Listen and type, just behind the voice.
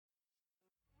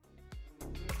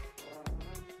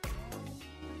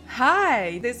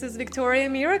Hi, this is Victoria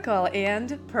Miracle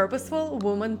and Purposeful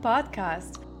Woman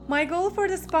Podcast. My goal for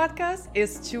this podcast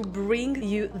is to bring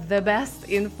you the best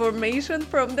information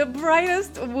from the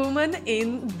brightest woman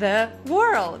in the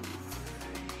world.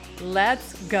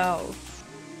 Let's go.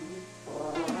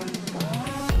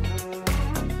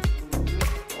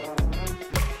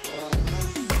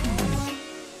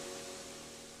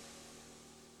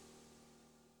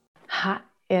 Hi,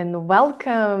 and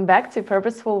welcome back to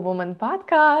Purposeful Woman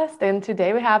Podcast. And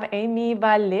today we have Amy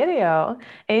Valerio.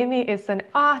 Amy is an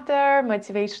author,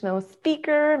 motivational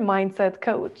speaker, mindset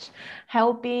coach,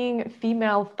 helping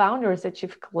female founders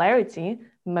achieve clarity,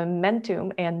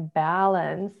 momentum, and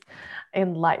balance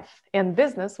in life and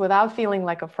business without feeling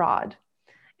like a fraud.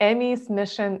 Amy's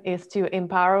mission is to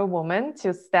empower women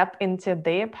to step into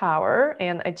their power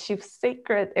and achieve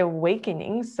sacred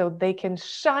awakening so they can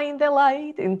shine the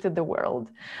light into the world.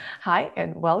 Hi,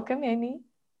 and welcome, Amy.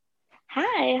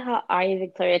 Hi, how are you,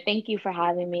 Victoria? Thank you for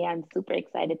having me. I'm super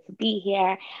excited to be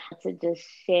here to just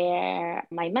share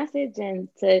my message and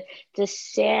to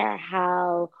just share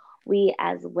how we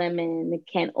as women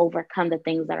can overcome the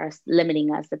things that are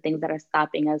limiting us, the things that are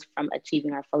stopping us from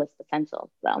achieving our fullest potential.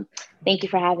 So thank you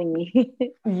for having me.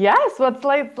 Yes, let's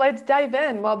dive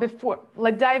in. Well,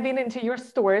 let's dive in into your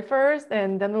story first,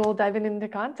 and then we'll dive in into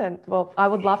content. Well, I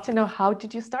would love to know, how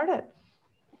did you start it?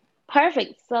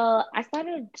 Perfect. So I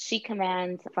started She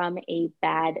Commands from a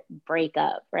bad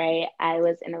breakup, right? I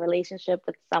was in a relationship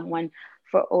with someone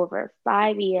for over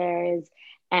 5 years,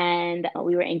 and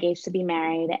we were engaged to be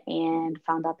married and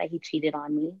found out that he cheated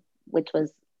on me, which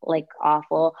was like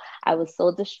awful. I was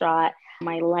so distraught.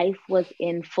 My life was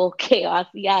in full chaos.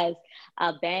 Yes,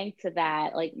 bang to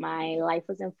that. Like my life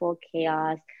was in full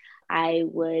chaos. I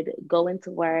would go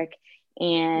into work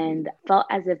and felt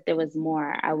as if there was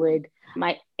more.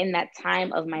 My in that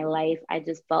time of my life, I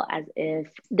just felt as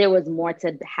if there was more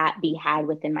to be had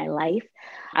within my life.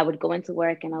 I would go into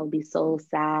work and I would be so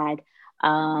sad,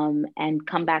 and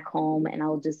come back home and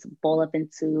I'll just bowl up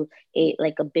into a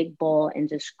big bowl and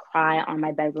just cry on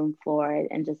my bedroom floor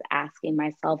and just asking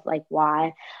myself, like,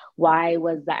 why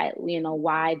was that,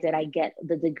 why did I get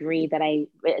the degree that I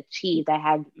achieved?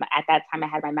 At that time I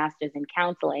had my master's in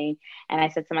counseling, and I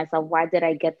said to myself, why did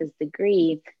I get this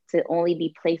degree to only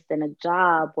be placed in a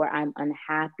job where I'm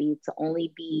unhappy, to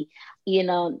only be,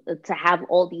 to have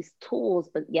all these tools,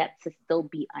 but yet to still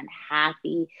be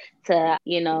unhappy, to,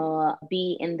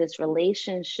 be in this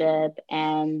relationship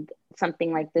and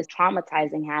something like this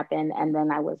traumatizing happened, and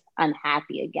then I was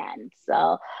unhappy again.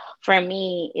 So for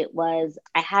me,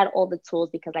 I had all the tools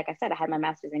because, like I said, I had my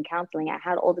master's in counseling. I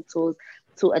had all the tools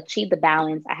to achieve the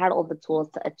balance. I had all the tools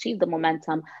to achieve the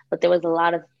momentum, but there was a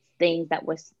lot of things that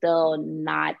were still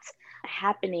not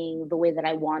happening the way that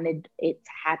I wanted it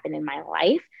to happen in my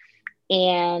life.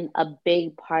 And a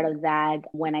big part of that,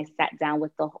 when I sat down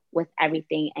with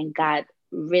everything and got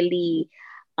really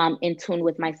in tune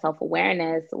with my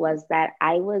self-awareness, was that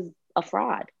I was a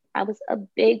fraud. I was a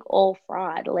big old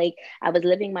fraud. Like I was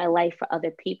living my life for other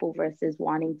people versus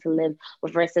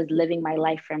living my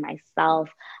life for myself.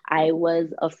 I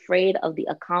was afraid of the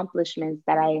accomplishments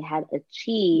that I had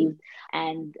achieved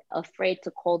and afraid to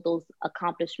call those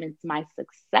accomplishments my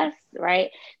success,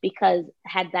 right? Because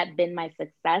had that been my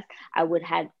success, I would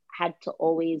have had to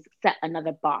always set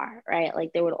another bar, right?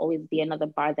 Like there would always be another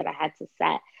bar that I had to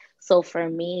set. So for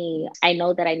me, I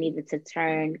know that I needed to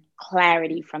turn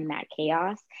clarity from that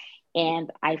chaos.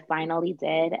 And I finally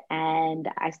did. And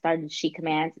I started She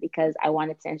Commands because I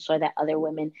wanted to ensure that other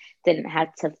women didn't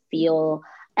have to feel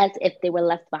as if they were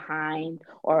left behind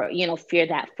or, fear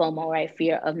that FOMO, right?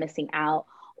 Fear of missing out,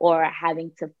 or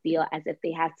having to feel as if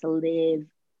they had to live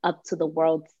up to the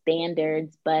world's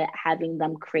standards, but having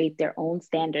them create their own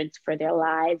standards for their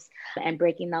lives and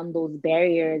breaking down those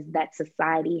barriers that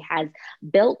society has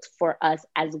built for us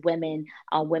as women,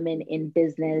 women in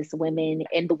business, women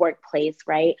in the workplace,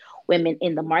 right? Women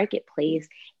in the marketplace,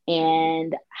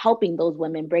 and helping those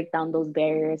women break down those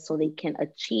barriers so they can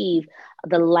achieve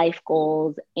the life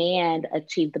goals and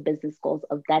achieve the business goals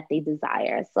of that they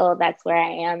desire. So that's where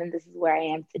I am, and this is where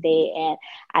I am today, and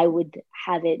I would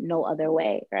have it no other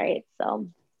way, right? So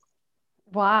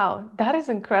Wow, that is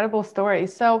an incredible story.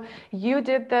 So you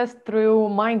did this through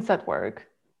mindset work.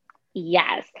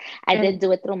 yes, I And did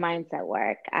do it through mindset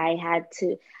work. I had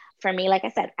to, for me, like I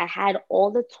said, I had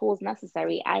all the tools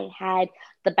necessary. I had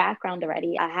the background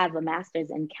already. I have a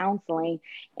master's in counseling,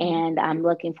 and I'm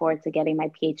looking forward to getting my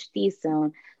PhD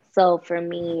soon. So for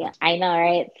me, I know,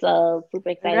 right? So super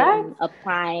excited. right, I'm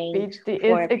applying PhD is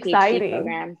for PhD exciting.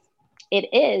 programs. It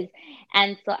is.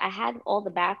 And so I had all the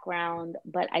background,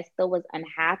 but I still was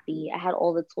unhappy. I had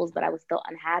all the tools, but I was still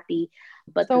unhappy.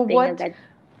 But So the thing is what that,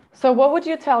 so what would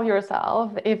you tell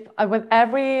yourself if with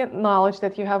every knowledge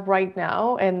that you have right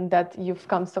now and that you've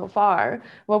come so far,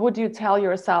 what would you tell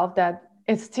yourself that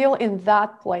is still in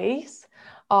that place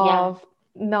yeah, of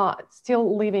not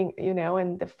still living,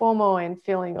 in the FOMO and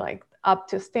feeling like up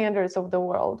to standards of the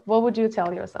world? What would you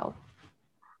tell yourself?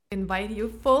 Invite you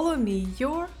follow me,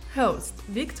 your host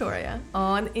Victoria,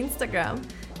 on Instagram.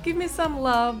 Give me some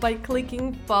love by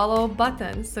clicking follow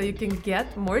button so you can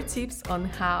get more tips on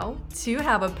how to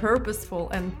have a purposeful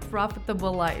and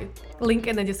profitable life. Link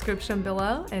in the description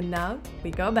below. And now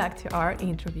we go back to our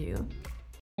interview.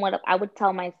 what I would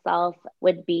tell myself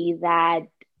would be that,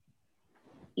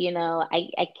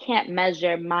 I can't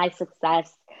measure my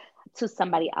success to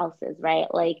somebody else's, right?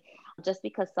 Like, just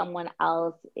because someone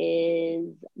else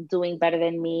is doing better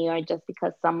than me, or just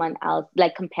because someone else,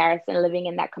 like comparison, living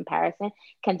in that comparison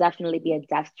can definitely be a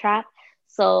death trap.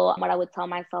 So, what I would tell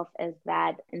myself is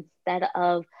that instead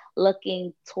of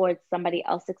looking towards somebody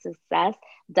else's success,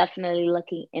 definitely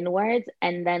looking inwards,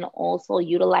 and then also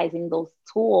utilizing those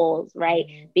tools, right?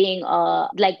 Being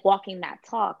like walking that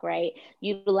talk, right?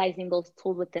 Utilizing those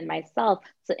tools within myself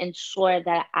to ensure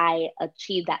that I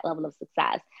achieve that level of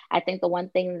success. I think the one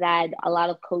thing that a lot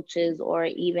of coaches, or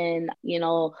even,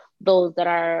 those that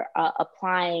are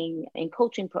applying in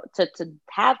coaching to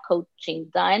have coaching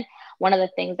done, one of the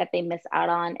things that they miss out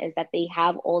on is that they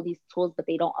have all these tools, but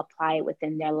they don't apply it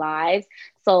within their lives.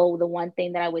 So the one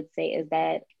thing that I would say is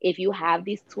that if you have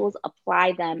these tools,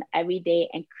 apply them every day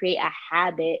and create a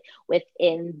habit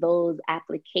within those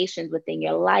applications within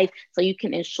your life so you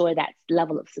can ensure that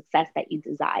level of success that you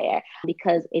desire.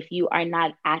 Because if you are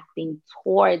not acting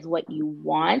towards what you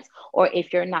want, or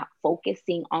if you're not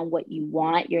focusing on what you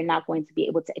want, you're not going to be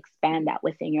able to expand that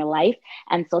within your life.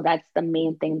 And so that's the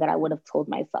main thing that I would have told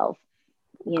myself,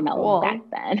 back Cool.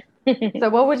 then. So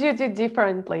what would you do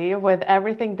differently with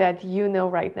everything that you know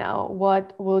right now?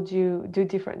 What would you do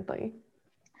differently?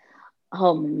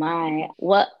 Oh my,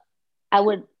 what I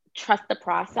would trust the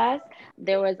process.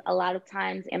 There was a lot of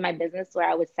times in my business where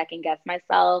I would second guess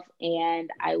myself, and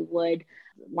I would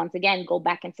once again go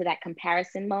back into that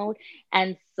comparison mode.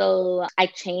 And so I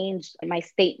changed my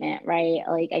statement, right?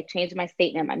 Like, I changed my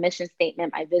statement, my mission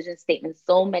statement, my vision statement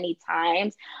so many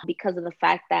times because of the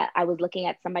fact that I was looking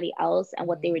at somebody else and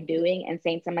what they were doing and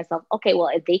saying to myself, okay, well,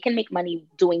 if they can make money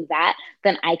doing that,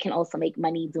 then I can also make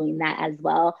money doing that as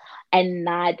well. And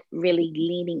not really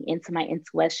leaning into my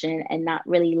intuition, and not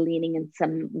really leaning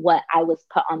into what I was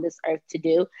put on this earth to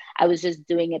do. I was just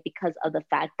doing it because of the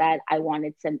fact that I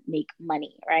wanted to make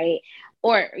money, right?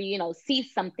 Or, see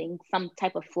something, some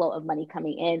type of flow of money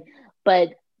coming in.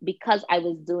 But because I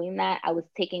was doing that, I was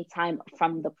taking time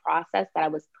from the process that I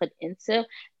was put into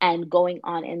and going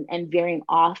on and veering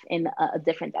off in a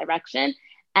different direction.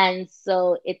 And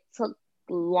so it took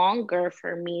longer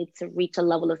for me to reach a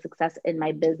level of success in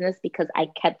my business because I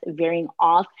kept veering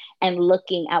off and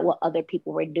looking at what other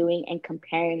people were doing and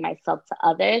comparing myself to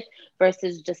others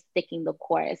versus just sticking the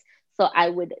course. So I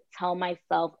would tell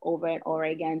myself over and over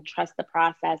again, trust the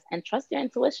process and trust your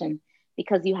intuition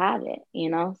because you have it.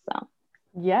 So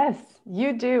Yes,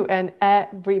 you do, and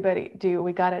everybody do.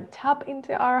 We gotta tap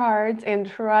into our hearts and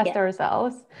trust yeah.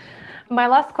 ourselves. My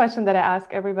last question that I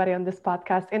ask everybody on this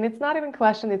podcast, and it's not even a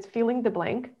question, it's filling the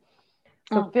blank.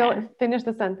 So Okay. finish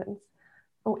the sentence.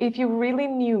 Oh, if you really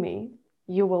knew me,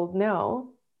 you will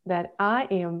know that I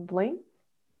am blank.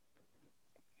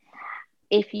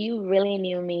 If you really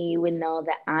knew me, you would know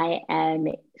that I am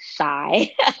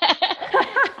shy.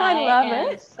 I I love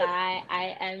am it. shy.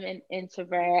 I am an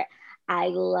introvert. I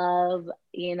love,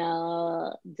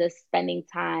 just spending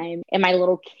time in my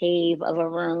little cave of a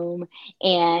room.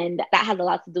 And that has a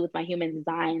lot to do with my human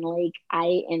design. Like,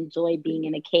 I enjoy being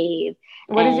in a cave.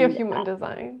 What is your And human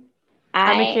design?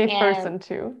 I'm a I cave am, person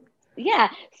too. yeah.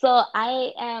 So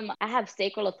I have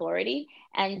sacral authority.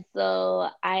 And so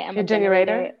I am A a generator?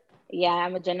 generator. Yeah,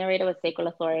 I'm a generator with sacral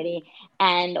authority.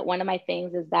 And one of my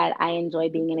things is that I enjoy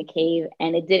being in a cave.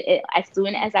 And as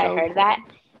soon as I So heard that,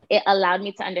 cool. it allowed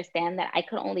me to understand that I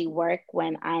could only work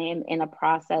when I am in a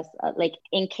process of, like,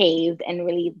 encaved and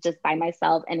really just by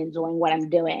myself and enjoying what I'm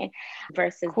doing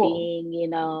versus Cool. being,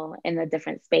 in a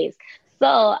different space.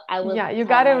 So I would Yeah, you tell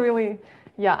gotta my, really,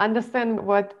 yeah, understand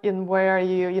what and where are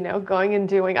you, going and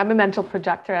doing. I'm a mental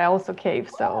projector. I also cave,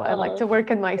 so I like oh. to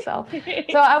work in myself.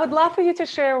 So I would love for you to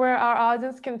share where our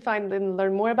audience can find and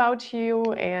learn more about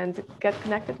you and get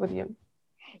connected with you.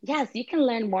 Yes, you can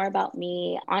learn more about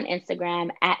me on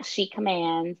Instagram at She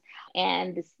Commands.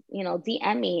 And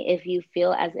DM me if you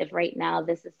feel as if right now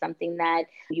this is something that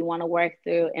you want to work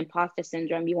through imposter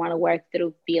syndrome, you want to work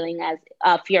through feeling as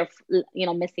fear of,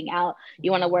 missing out,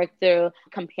 you want to work through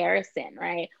comparison,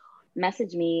 right?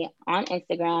 Message me on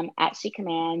Instagram at She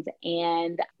Commands.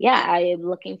 And yeah, I am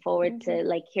looking forward to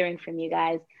like hearing from you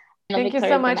guys. Thank you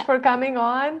so much for coming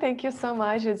on. Thank you so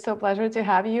much. It's so pleasure to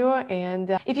have you.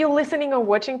 And if you're listening or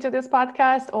watching to this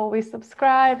podcast, always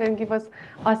subscribe and give us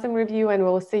awesome review. And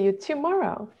we'll see you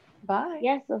tomorrow. Bye.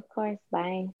 Yes, of course.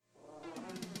 Bye.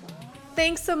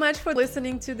 Thanks so much for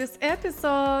listening to this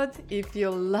episode. If you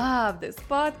love this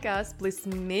podcast, please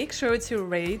make sure to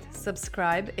rate,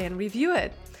 subscribe, and review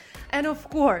it. And of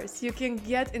course, you can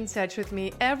get in touch with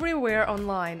me everywhere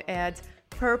online at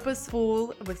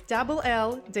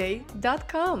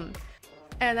purposefulday.com.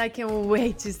 And I can't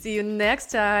wait to see you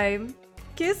next time.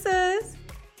 Kisses!